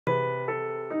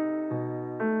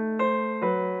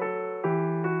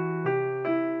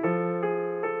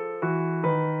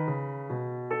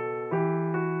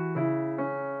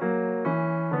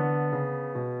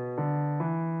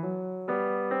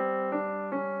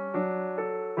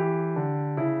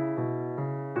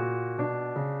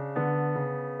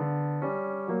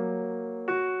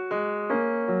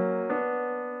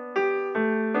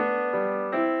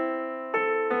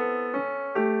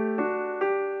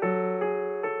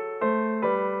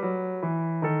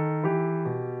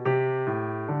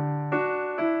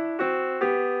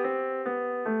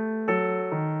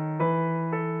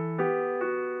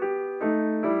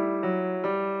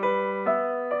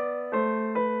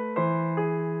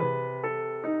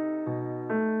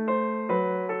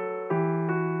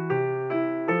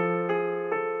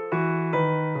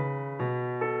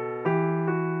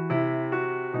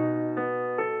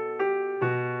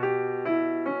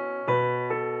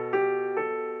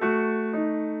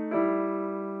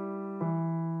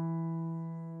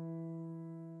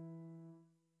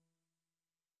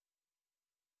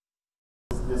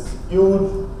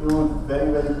huge,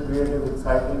 very creative,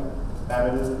 exciting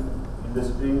Tamil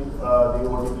industry, the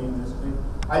OTT industry.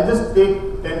 I'll just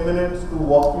take 10 minutes to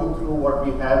walk you through what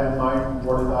we have in mind,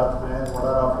 what are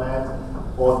our plans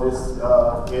for this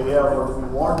area, what do we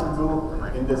want to do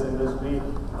in this industry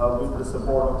with the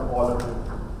support of all of you.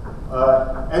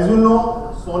 As you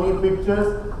know, Sony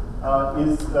Pictures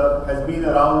has been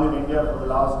around in India for the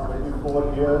last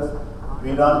 24 years.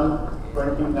 We run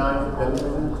 29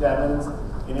 television channels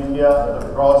in India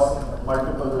across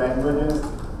multiple languages.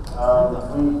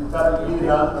 We currently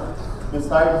run,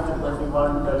 besides the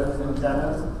 21 television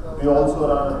channels, we also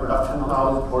run a production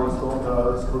house called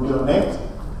Studio Next,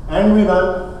 and we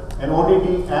run an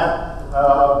OTT app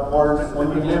called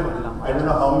SonyLIV. I don't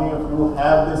know how many of you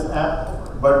have this app,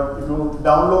 but if you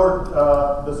download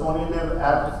the SonyLIV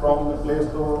app from the Play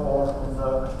Store or from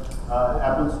the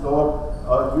Apple Store,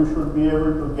 you should be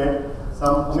able to get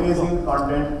some amazing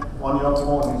content on your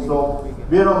phone. So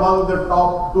we are among the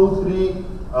top 2-3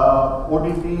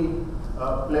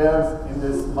 OTT players in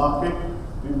this market.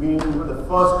 We've been the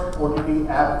first OTT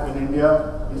app in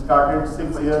India. We started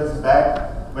 6 years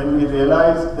back when we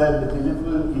realized that the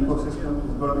digital ecosystem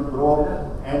is going to grow,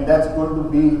 and that's going to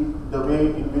be the way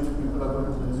in which people are going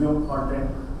to consume content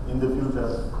in the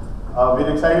future.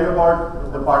 We're excited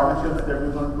about the partnerships that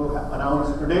we're going to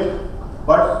announce today,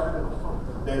 but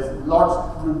there's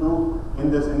lots to do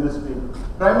in this industry,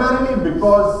 primarily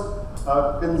because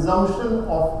consumption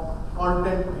of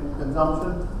content and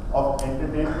consumption of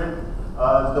entertainment,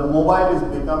 the mobile is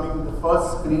becoming the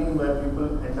first screen where people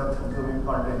end up consuming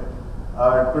content.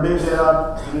 Today there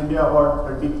are in India about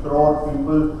 30 crore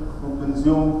people who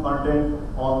consume content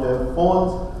on their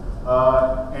phones,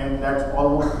 and that's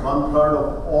almost 1/3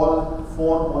 of all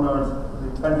phone owners.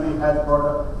 The country has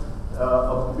got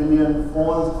a billion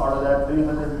phones. Out of that,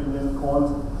 300 million phones.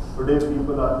 Today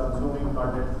people are consuming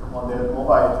content on their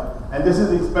mobile, and this is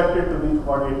expected to reach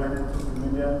about 850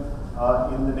 million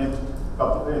in the next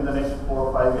 4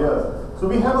 or 5 years. So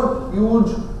we have a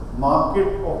huge market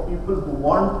of people who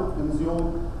want to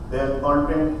consume their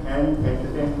content and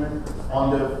entertainment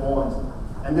on their phones,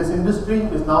 and this industry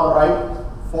is now ripe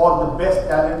for the best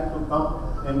talent to come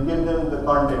and give them the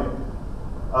content.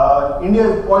 India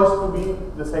is poised to be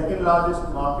the second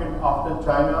largest market after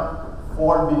China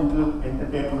for digital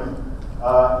entertainment,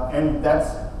 and that's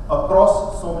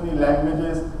across so many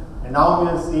languages. And now we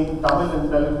are seeing Tamil and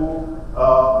Telugu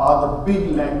are the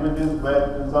big languages where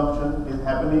consumption is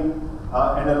happening,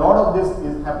 and a lot of this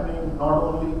is happening not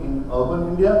only in urban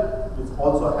India, it's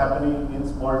also happening in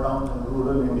small towns and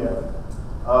rural India.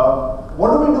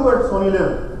 What do we do at SonyLIV?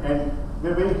 And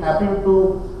we're very happy to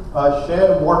share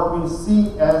what we see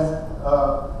as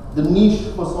the niche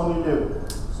for SonyLIV.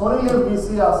 SonyLIV, we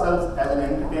see ourselves as an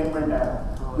entertainment app.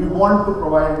 We want to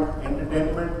provide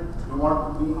entertainment. We want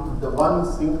to be the one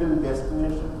single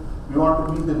destination. We want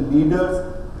to be the leaders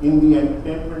in the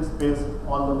entertainment space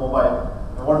on the mobile.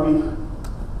 And what we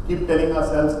keep telling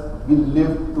ourselves, we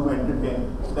live to entertain.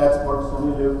 That's what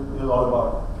SonyLIV is all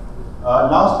about.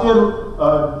 Last year,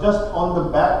 just on the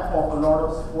back of a lot of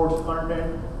sports content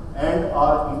and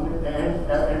our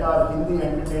Hindi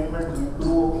entertainment, we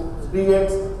grew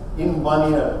 3x in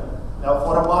 1 year. Now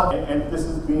for a market, and this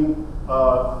has been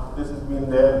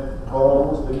there for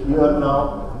almost a year now.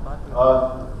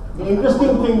 The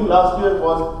interesting thing last year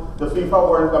was the FIFA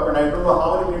World Cup, and I don't know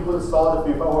how many people saw the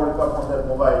FIFA World Cup on their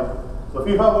mobile. So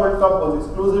FIFA World Cup was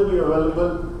exclusively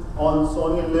available on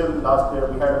SonyLIV last year.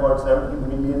 We had about 70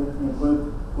 million people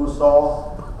who saw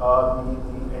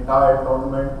the entire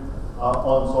tournament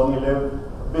on SonyLIV.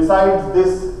 Besides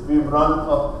this, we've run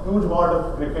a huge amount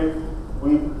of cricket.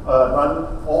 We've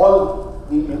run all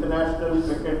the international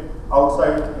cricket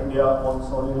outside India on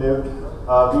SonyLIV.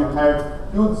 We've had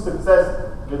huge success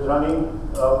with running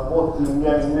both the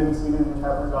India-England series, which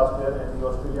happened last year, and the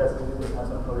Australia series, which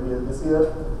happened earlier this year,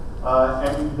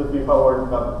 and the FIFA World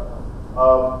Cup.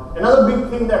 Another big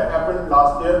thing that happened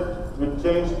last year, which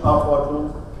changed our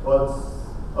fortunes, was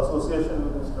association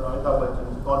with Mr. Amitabh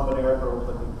Bachchan's Kaun Banega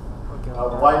Crorepati.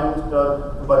 While Mr.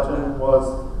 Bachchan was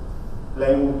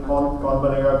playing Kaun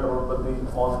Banega Crorepati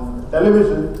on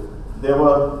television, there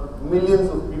were millions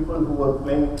of people who were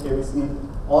playing KBC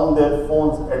on their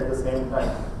phones at the same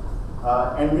time.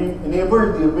 And we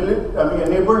enabled we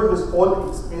enabled this whole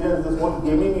experience, this whole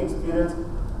gaming experience,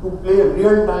 to play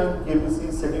real-time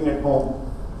KBC sitting at home.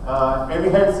 And we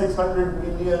had 600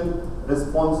 million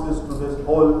responses to this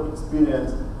whole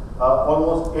experience.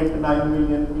 Almost 8 to 9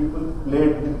 million people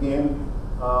played the game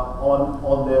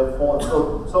on their phones.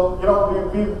 So you know,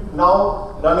 we're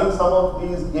now running some of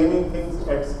these gaming things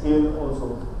at scale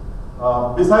also.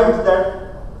 Besides that,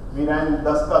 We ran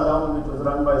Daska Dam, which was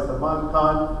run by Salman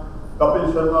Khan.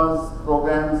 Kapil Sharma's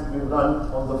programs we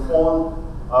run on the phone.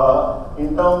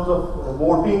 In terms of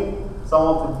voting, some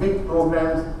of the big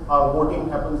programs, our voting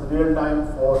happens real time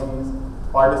for these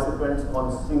participants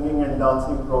on singing and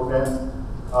dancing programs.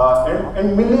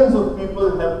 And millions of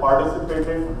people have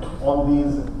participated on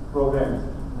these programs.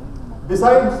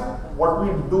 Besides what we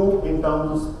do in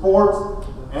terms of sports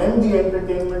and the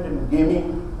entertainment and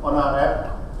gaming on our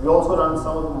app, we also run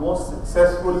some of the most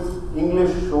successful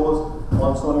English shows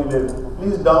on SonyLIV.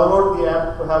 Please download the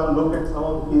app to have a look at some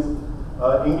of these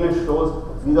English shows.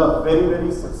 These are very,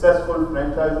 very successful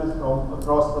franchises from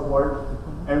across the world,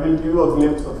 and we'll give you a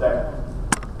glimpse of that.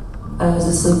 I was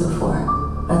asleep before.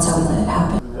 That's how we let it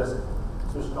happen. We just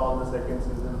switched on the second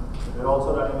season. We're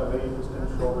also running a very interesting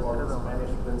show called The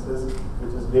Spanish Princess,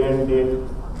 which is day and date.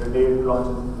 The day it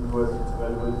launches in the US, it's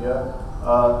available here.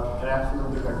 An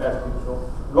absolutely fantastic show.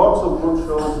 Lots of good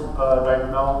shows right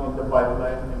now in the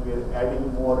pipeline, and we're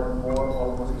adding more and more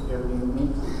almost every week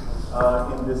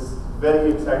in this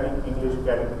very exciting English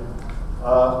category.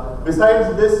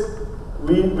 Besides this,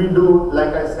 we do,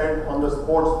 like I said, on the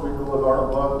sports, we do a lot of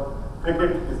work.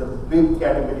 Cricket is a big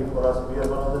category for us. We are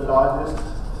one of the largest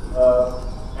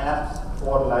apps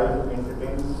for live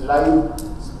entertainment, live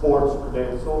sports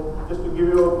today. So just to give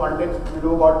you a context, we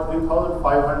do about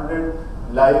 3,500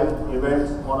 live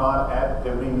events on our app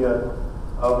every year,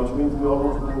 which means we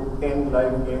almost do 10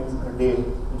 live games a day,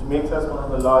 which makes us one of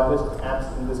the largest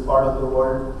apps in this part of the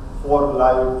world for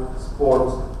live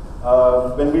sports.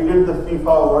 When we did the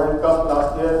FIFA World Cup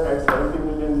last year at 70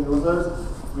 million users,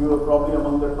 we were probably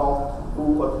among the top 2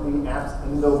 or 3 apps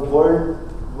in the world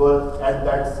were at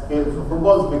that scale. So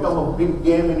football has become a big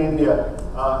game in India,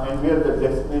 and we are the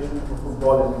destination for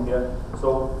football in India.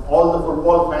 So all the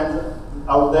football fans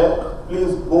out there,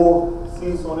 please go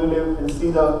see SonyLIV and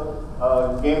see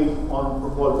the games on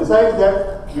football. Besides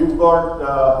that, we've got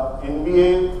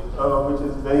NBA, which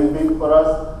is very big for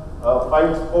us.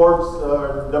 Fight sports,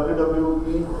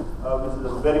 WWE, which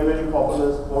is a very, very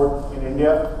popular sport in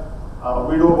India.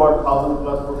 We do about 1,000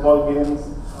 plus football games.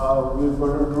 We're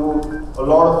going to do a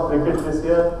lot of cricket this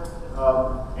year,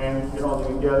 and you know,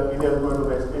 India is going to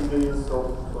West Indies. So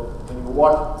when you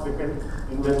watch cricket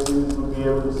in West Indies, you'll be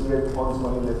able to see it on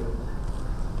SonyLIV.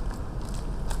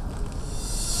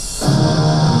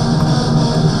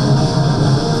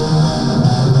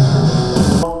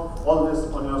 All this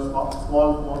on your small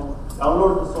phone.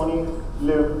 Download the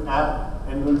SonyLIV app,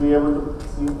 and you'll be able to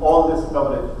see all this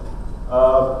coverage.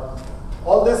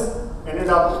 All this ended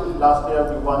up last year.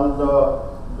 We won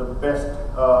the best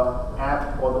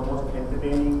app or the most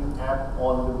entertaining app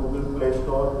on the Google Play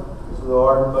Store. This was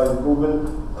awarded by Google.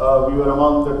 We were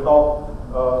among the top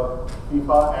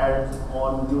FIFA ads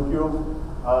on YouTube.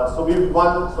 So we've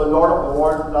won a lot of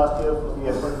awards last year for the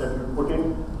effort that we put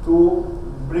in to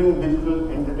bring digital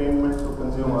entertainment to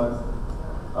consumers.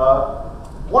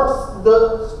 What's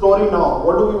the story now?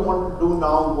 What do we want to do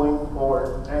now going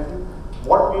forward? And I think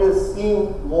what we are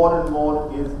seeing more and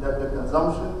more is that the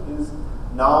consumption is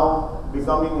now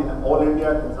becoming an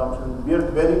all-India consumption.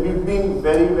 We've been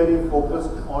very, very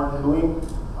focused on doing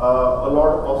a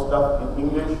lot of stuff in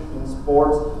English, in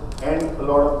sports, and a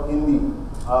lot of Hindi.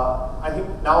 I think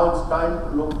now it's time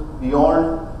to look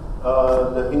beyond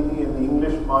the Hindi and the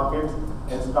English markets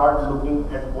and start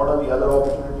looking at what are the other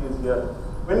opportunities here.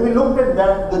 When we looked at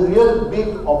that, the real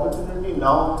big opportunity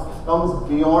now comes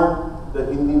beyond the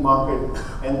Hindi market,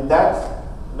 and that's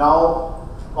now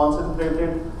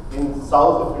concentrated in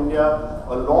south of India.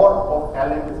 A lot of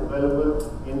talent is available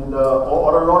in the,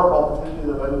 or a lot of opportunities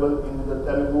available in the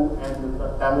Telugu and the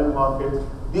Tamil markets.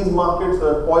 These markets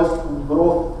are poised to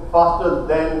grow faster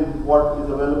than what is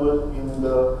available in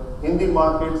the Hindi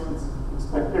markets. It's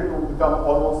expected to become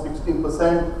almost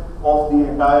 60% of the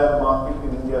entire market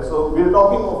in India. So we're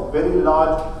talking of very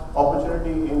large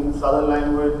opportunity in southern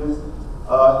languages.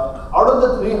 Out of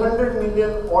the 300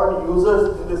 million odd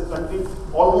users in this country,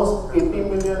 almost 80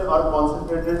 million are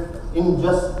concentrated in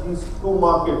just these 2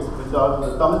 markets, which are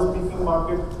the Tamil speaking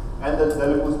market and the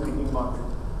Telugu speaking market.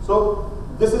 So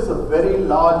this is a very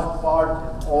large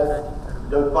part of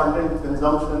the content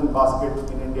consumption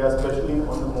basket in India, especially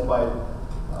on the mobile,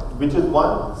 which is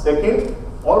one. Second,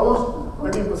 almost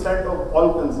 20% of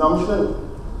all consumption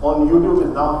on YouTube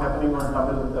is now happening on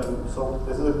Tamil and Telugu. So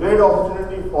this is a great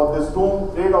opportunity for this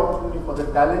room, great opportunity for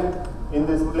the talent in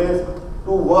this place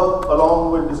to work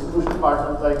along with distribution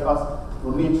partners like us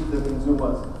to reach the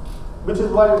consumers. Which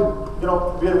is why we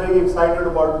are very excited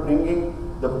about bringing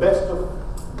the best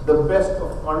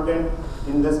of content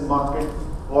in this market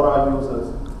for our users.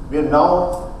 We are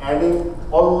now adding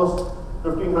almost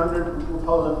 1,500 to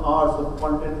 2,000 hours of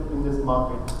content in this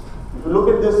market. If you look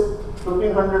at this,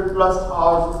 1,500 plus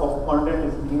hours of content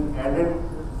is being added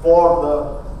for the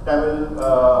Tamil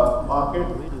market.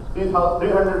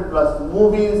 300 plus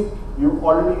movies. You've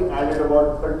already added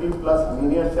about 30 plus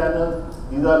media channels.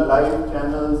 These are live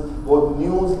channels, both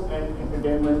news and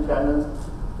entertainment channels,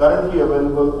 currently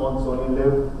available on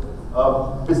SonyLIV.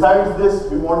 Besides this,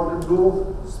 we want to do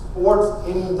sports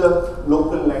in the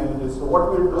local languages. So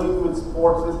what we're doing with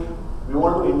sports is we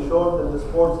want to ensure that the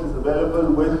sports is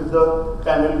available with the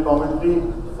Tamil commentary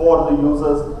for the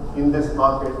users in this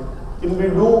market. Can we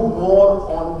do more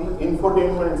on the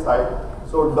infotainment side?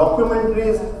 So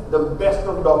documentaries, the best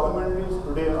of documentaries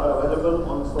today are available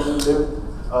on SonyLIV.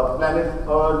 Planet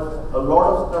Earth, a lot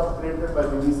of stuff created by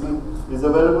BBC is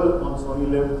available on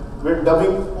SonyLIV. We're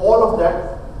dubbing all of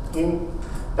that in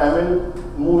Tamil,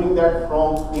 moving that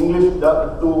from English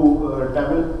to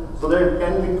Tamil, so that it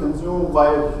can be consumed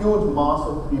by a huge mass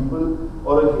of people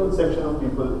or a huge section of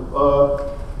people.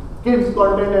 Kids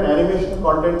content and animation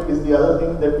content is the other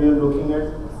thing that we are looking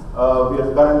at.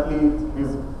 We've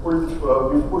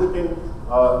pushed in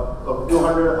a few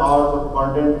hundred hours of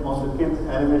content on the kids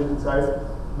animation side.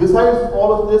 Besides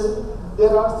all of this,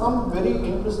 there are some very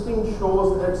interesting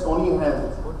shows that Sony has,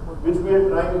 which we are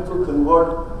trying to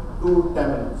convert to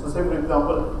Tamil. So say for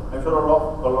example, I'm sure a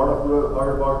lot of you have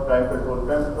heard about Crime Patrol.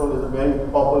 Crime Patrol is a very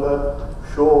popular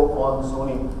show on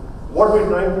Sony. What we're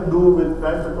trying to do with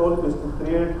Crime Patrol is to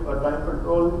create a Crime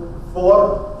Patrol for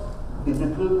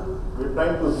digital. We're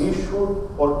trying to reshoot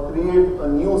or create a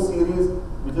new series,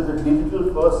 which is a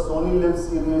digital first SonyLIV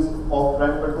series of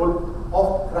Crime Patrol,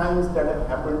 of crimes that have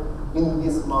happened in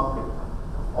this market,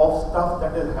 of stuff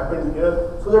that has happened here,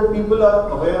 so that people are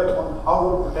aware on how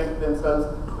to protect themselves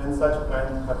when such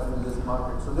crimes happen in this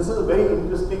market. So this is a very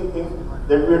interesting thing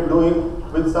that we're doing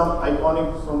with some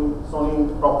iconic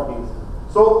Sony properties.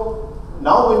 So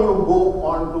now when you go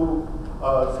on to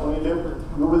SonyLIV,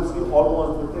 you will see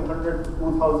almost 1,500 to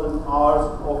 2,000 hours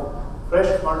of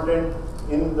fresh content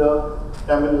in the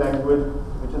Tamil language,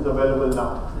 which is available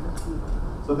now.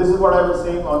 So this is what I was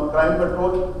saying on Crime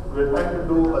Patrol. We're trying to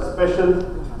do a special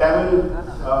Tamil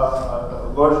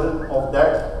version of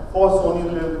that for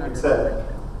SonyLIV itself.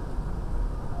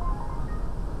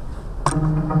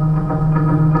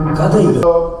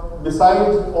 So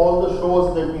besides all the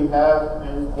shows that we have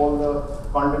and all the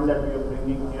content that we are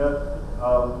bringing here,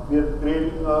 we are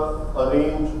creating a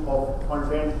range of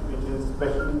content which is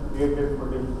specially created for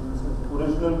digital. This is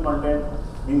original content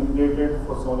being created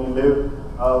for SonyLIV.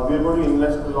 We are going to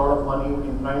invest a lot of money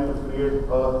in trying to create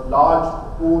a large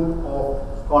pool of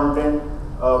content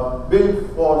built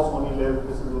for SonyLIV.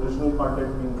 This is original content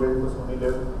being built for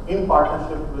SonyLIV in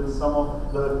partnership with some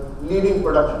of the leading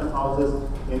production houses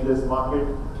in this market.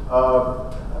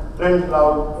 Trent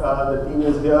Cloud, the team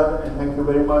is here, and thank you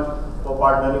very much for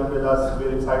partnering with us.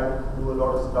 We're excited to do a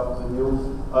lot of stuff with you.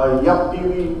 Yup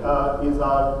TV is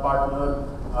our partner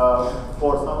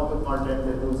for some of the content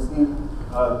that you'll see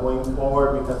going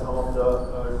forward. We have some of the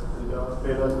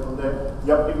trailers from there.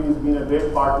 Yup TV has been a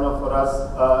great partner for us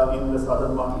in the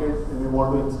southern market, and we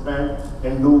want to expand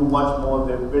and do much more.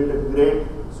 They've built a great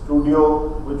studio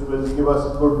which will give us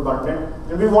good content,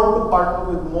 and we want to partner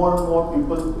with more and more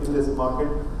people in this market.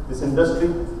 This industry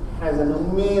has an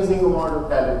amazing amount of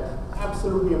talent,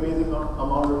 absolutely amazing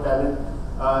amount of talent,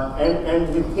 and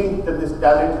we think that this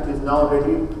talent is now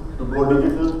ready to go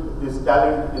digital. This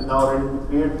talent is now ready to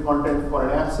create content for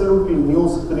an absolutely new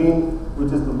screen,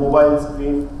 which is the mobile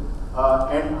screen.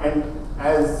 And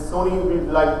as Sony,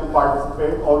 we'd like to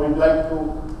participate, or we'd like to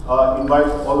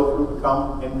invite all of you to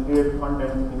come and create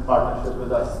content in partnership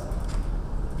with us.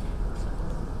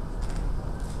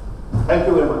 Thank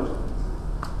you very much.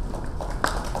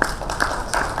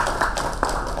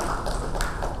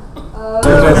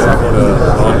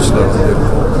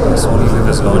 SonyLIV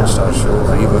has launched our show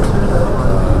Iver.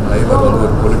 Iver வந்து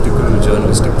ஒரு political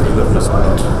journalistic த்ரில்லர்னு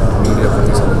சொல்லலாம். Media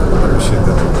பற்றி சம்மந்தப்பட்ட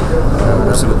விஷயங்கள்,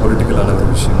 ஒரு சில பொலிட்டிக்கலான ஒரு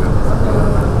விஷயங்கள்.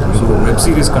 ஸோ வெப்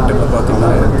சீரிஸ் கண்டென்ட்டில் பார்த்தீங்கன்னா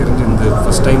எனக்கு தெரிஞ்சு இந்த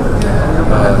ஃபஸ்ட் டைம்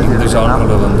இந்த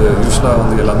ஜானரில் வந்து யூஸ்வலாக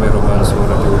வந்து எல்லாமே ரொமான்ஸ்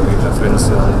ரிலேட்டிவ் வீட்டில்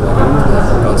ஃப்ரெண்ட்ஸு அந்த மாதிரி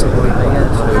கான்செப்ட் பண்ணியிருப்பாங்க.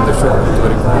 ஸோ இந்த ஷோ பொறுத்த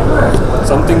வரைக்கும்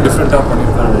சம்திங் டிஃப்ரெண்ட்டாக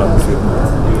பண்ணியிருக்கோம்னு நான் ஃபீல் பண்ணுறேன்.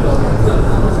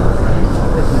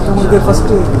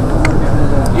 ஃபஸ்ட்டு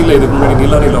இல்லை, இதுக்கு முன்னாடி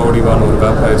நீலா ஓடிவான ஒரு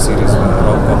வேம்பயர் சீரீஸ்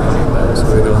ராம் காம் பண்ணியிருந்தேன். ஸோ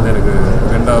இது வந்து எனக்கு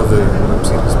ரெண்டாவது வெப்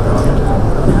சீரிஸ்.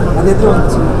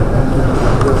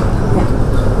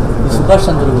 சுபாஷ்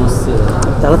சந்திர போஸ்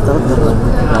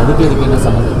அதுக்கு இதுக்கு என்ன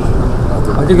சம்மந்தம்?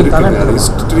 அது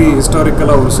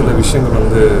ஹிஸ்டாரிக்கலாக ஒரு சில விஷயங்கள்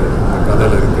வந்து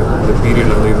கதையில் இருக்குது. இந்த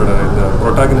பீரியடில் வந்து இவரோட இந்த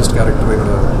ப்ரொட்டாகனிஸ்ட் கேரக்டர்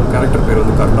பேர்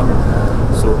வந்து கர்ணா.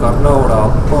 ஸோ கர்ணாவோட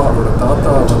அப்பா அவரோட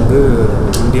தாத்தா வந்து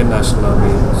இந்தியன் நேஷனல்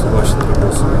ஆர்மி சுபாஷ் சந்திர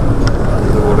போஸ்.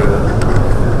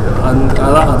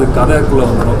 அதான் அது கதைக்குள்ளே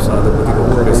வந்துடும். ஸோ அதை பற்றி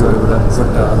ரொம்ப பேசுறது இல்லை.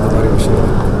 பட் அந்த மாதிரி விஷயம்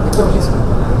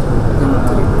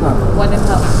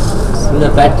இந்த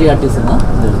பேட்ரியாட்டிசமா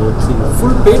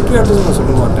ஃபுல் பேட்ரியாட்டிசம்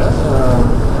சொல்ல மாட்டேன்.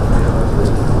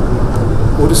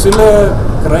 ஒரு சில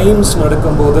கிரைம்ஸ்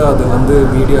நடக்கும்போது அது வந்து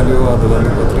மீடியாலேயோ அது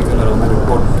வந்து பத்திரிகையில் வந்து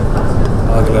ரிப்போர்ட்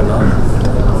ஆகலைன்னா,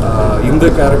 இந்த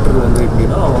கேரக்டர் வந்து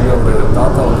எப்படின்னா அவங்களோட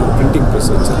தாத்தா வந்து ஒரு பிரிண்டிங்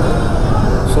ப்ரெஸ் வச்சுருக்காங்க.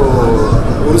 ஸோ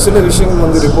ஒரு சில விஷயங்கள்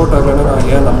வந்து ரிப்போர்ட் ஆகலைன்னா நான்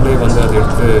ஏன் நம்மளே வந்து அதை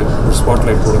எடுத்து ஒரு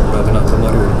ஸ்பாட்லைட் போடக்கூடாதுன்னு அந்த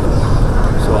மாதிரி ஒரு.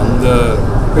 ஸோ அந்த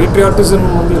பேட்ரியாட்டிசம்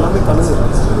வந்து எல்லாமே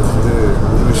கலந்துருக்கு. இது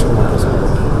ஒரு விஷயம் மட்டும்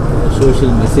சொல்லுவாங்க.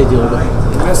 சோஷியல்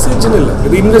மெசேஜ்னு இல்லை,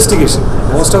 இது இன்வெஸ்டிகேஷன்,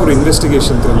 மோஸ்ட்டாக ஒரு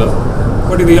இன்வெஸ்டிகேஷன் த்ரில்லர்.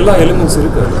 பட் இது எல்லா எலிமெண்ட்ஸ்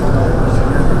இருக்காது.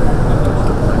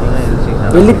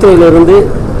 வெள்ளித்திரையிலிருந்து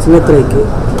சின்னத்திரைக்கு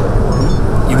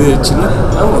இது சின்ன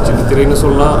திரைன்னு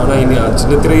சொல்லலாம். ஆனால் இனி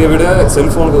சின்ன திரையை விட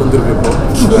செல்ஃபோனுக்கு வந்துருக்கு இப்போ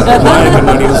மாய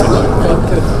கண்ணாடின்னு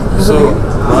சொல்லுவாங்க. ஸோ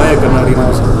மாய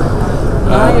கண்ணாடின்னு சொல்லுவாங்க.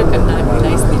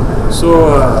 ஸோ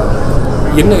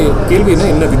என்ன கேள்வி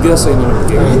என்ன வித்தியாசம் என்னன்னு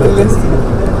கேள்வி.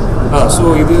 ஸோ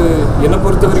இது என்னை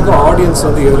பொறுத்த வரைக்கும் ஆடியன்ஸ்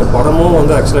வந்து இதில் படமும்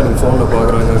வந்து ஆக்சுவலாக நீங்கள் ஃபோனில்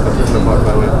பார்க்குறாங்க, கம்ப்யூட்டரில்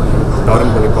பார்க்குறாங்க,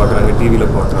 டாரண்ட் பண்ணி பார்க்குறாங்க,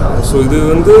 டிவியில் பார்க்குறாங்க. ஸோ இது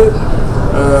வந்து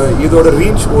இதோட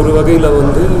ரீச் ஒரு வகையில்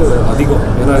வந்து அதிகம்.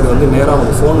 ஏன்னா இது வந்து நேராக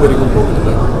அவங்க ஃபோன் வரைக்கும்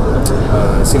போகுதில்லை.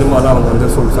 சினிமாலாம் அவங்க வந்து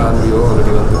ஃபுல் ஃபேமிலியோ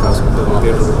ஆல்ரெடி வந்து காசு கொடுத்து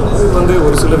தேட்டருக்கு போகணும். இது வந்து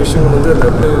ஒரு சில விஷயங்கள் வந்து அதில்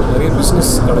வந்து நிறைய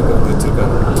பிஸ்னஸ் கணக்கு வந்து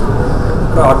வச்சுருக்காங்க.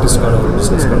 அப்புறம் ஆர்டிஸ்ட்கான ஒரு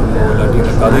பிஸ்னஸ் பண்ணணும், இல்லாட்டி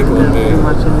இந்த கதைக்கு வந்து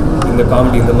இந்த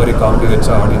காமெடி இந்த மாதிரி காமெடி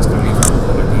வச்சா ஆடியன்ஸ்க்கு ரிலீஃப் பண்ணணும்,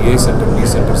 இல்லாட்டி ஏ centre B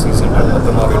centre C centre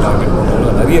மொத்தமாகவே டார்கெட்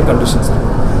பண்ணணும், நிறைய கண்டிஷன்ஸ்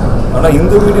இருக்குது. ஆனால்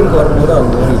இந்த மீடியம்க்கு வரும்போது அது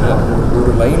மாதிரி இல்லை.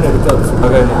 ஒரு லைன் எடுத்து அது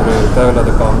ஃபுல்லாக ஒரு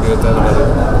தேவையில்லாத காமெடியோ தேவையில்லாத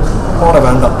போட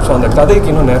வேண்டாம். ஸோ அந்த கதைக்கு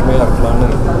இன்னும் நேர்மையாக இருக்கலாம்னு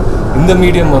இந்த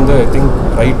மீடியம் வந்து ஐ திங்க்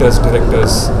ரைட்டர்ஸ்,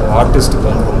 டிரெக்டர்ஸ், ஆர்டிஸ்ட்டுக்கு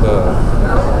வந்து ரொம்ப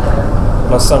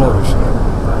ப்ளஸ்ஸான ஒரு விஷயம்.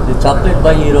 சாக்லேட்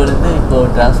பாய் ஹீரோலேருந்து இப்போ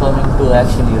transforming to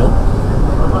action hero.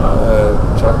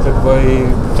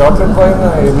 Chocolate பாய்னா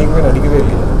என்றைக்குமே நடிக்கவே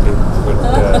இல்லையா? பட்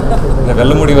இந்த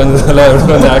வெள்ளமுடி வந்ததில்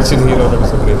எப்படி வந்து ஆக்ஷன்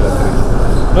ஹீரோன்னு சொல்கிறீங்களா தெரியல.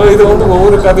 இது வந்து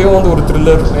ஒவ்வொரு கதையும் வந்து ஒரு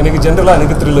த்ரில்லர். எனக்கு ஜென்ரலாக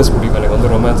எனக்கு த்ரில்லர்ஸ் பிடிக்கும். எனக்கு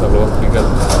வந்து ரொமான்ஸ் அவ்வளோவா பிடிக்காது.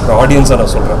 அப்புறம் ஆடியன்ஸாக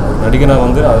நான் சொல்கிறேன், நடிகனா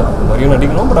வந்து அந்த மாதிரியும்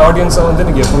நடிக்கணும். பட் ஆடியன்ஸாக வந்து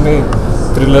எனக்கு எப்பவுமே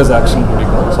த்ரில்லர்ஸ், ஆக்ஷன்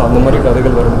பிடிக்கும். ஸோ அந்த மாதிரி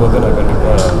கதைகள் வரும்போது நான்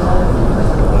கண்டிப்பாக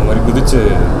அந்த மாதிரி குதிச்சு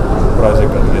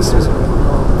ப்ராஜெக்ட் வந்து எஸ் சொல்லுவேன்.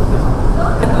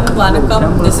 Vanakkam,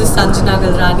 this is Sanjana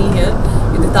Galrani here.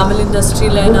 In the Tamil industry,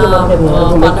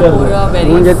 Manapura,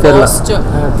 very first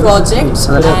project,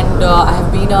 and I have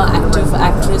been an active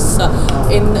actress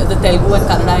in the Telugu and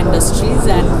Kannada industries,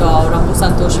 and Rambo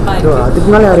Santoshima.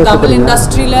 Tamil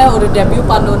industry or debut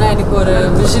pannona enikku or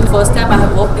vision. First time I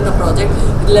have worked in a project.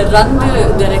 Run the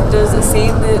directors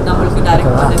same namalku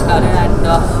direct pannirukkaru, and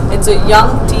it's a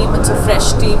young team, it's a fresh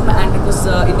team, and it was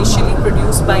initially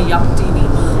produced by Young TV.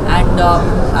 And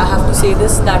I have to say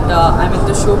this, that I'm in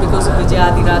the show because of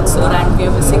Vijayadhiraj sir, and we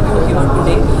are missing you here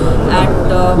today.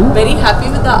 And very happy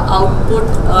with the output.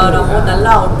 Rambo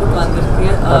nalla output vandirukku,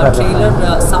 trailer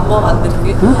samma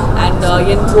vandirukku, and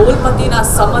en role patti na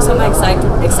sama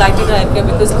excited ah irukken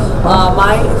because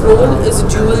my role is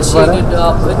dual shaded.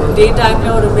 Daytime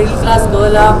la or middle class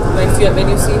girl when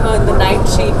you see her in the night,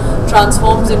 she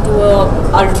transforms into a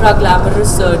ultra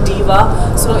glamorous diva.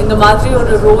 So in the madri or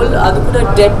role adu kuda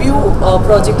debut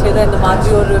project leda in the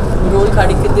madri or role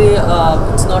kadikide,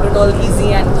 it's not at all easy,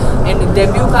 and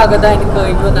debut kagada enikku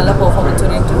ivlo nalla performance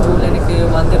oriented role enikku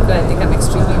vandirukku. I think I'm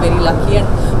extremely very lucky, and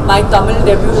my Tamil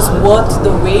debut is worth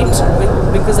the wait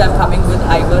because I'm coming with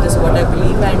Ivor is what I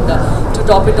believe. And to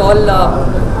top it all,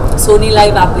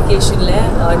 SonyLIV application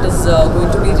it is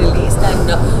going to be released, and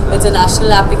it's a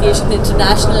national application,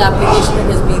 international application. It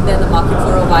has been there in the market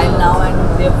for a while now, and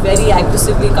they're very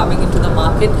aggressively coming into the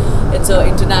market. It's an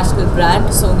international brand,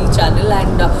 Sony channel,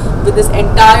 and with this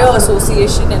entire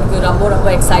association, and Rambo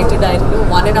excited. I know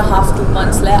 1.5-2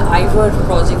 months Ivor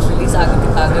project release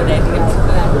agithukaga ready,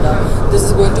 and this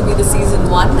is going to be the season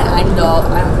 1, and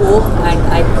I hope and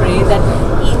I pray that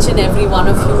each and every one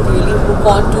of you really hook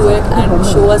on to it and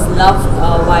show us love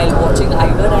while watching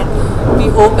Ivor, and we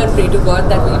hope and pray to God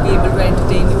that we'll be able to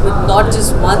entertain you with not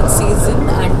just one season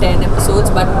and 10 episodes,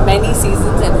 but many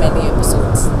seasons and many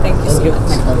episodes. Thank you so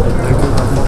much.